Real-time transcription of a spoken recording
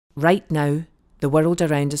Right now, the world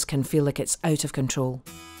around us can feel like it's out of control.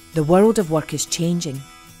 The world of work is changing.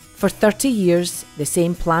 For 30 years, the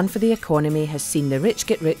same plan for the economy has seen the rich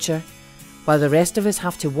get richer, while the rest of us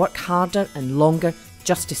have to work harder and longer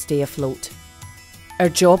just to stay afloat. Our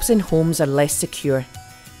jobs and homes are less secure.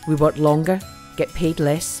 We work longer, get paid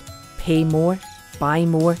less, pay more, buy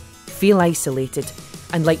more, feel isolated,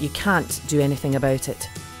 and like you can't do anything about it.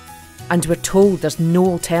 And we're told there's no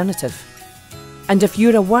alternative. And if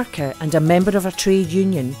you're a worker and a member of a trade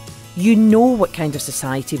union, you know what kind of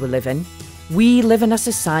society we live in. We live in a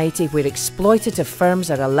society where exploitative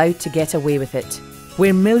firms are allowed to get away with it,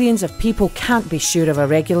 where millions of people can't be sure of a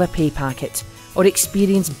regular pay packet or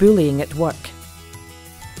experience bullying at work,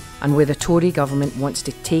 and where the Tory government wants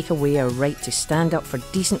to take away our right to stand up for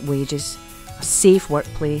decent wages, a safe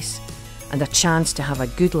workplace, and a chance to have a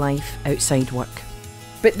good life outside work.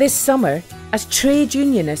 But this summer, as trade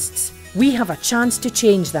unionists, we have a chance to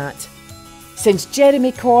change that. Since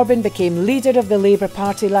Jeremy Corbyn became leader of the Labour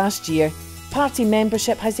Party last year, party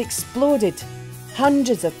membership has exploded.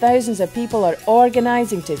 Hundreds of thousands of people are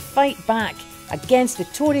organising to fight back against the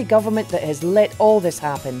Tory government that has let all this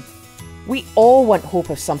happen. We all want hope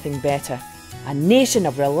of something better. A nation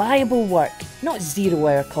of reliable work, not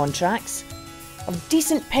zero-hour contracts. Of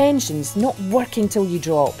decent pensions, not working till you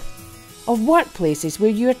drop. Of workplaces where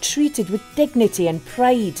you are treated with dignity and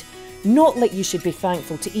pride, not like you should be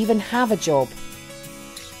thankful to even have a job.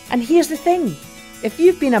 And here's the thing, if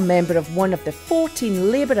you've been a member of one of the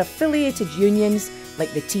 14 Labour-affiliated unions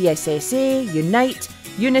like the TSSA, Unite,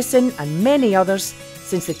 Unison and many others,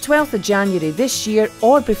 since the 12th of January this year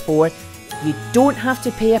or before, you don't have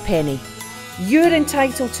to pay a penny. You're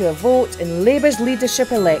entitled to a vote in Labour's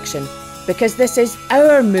leadership election because this is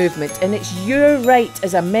our movement and it's your right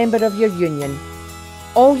as a member of your union.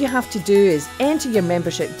 All you have to do is enter your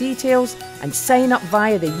membership details and sign up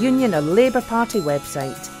via the Union or Labour Party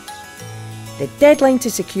website. The deadline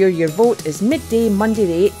to secure your vote is midday Monday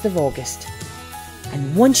the 8th of August.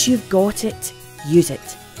 And once you've got it, use it.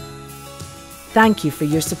 Thank you for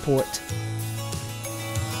your support.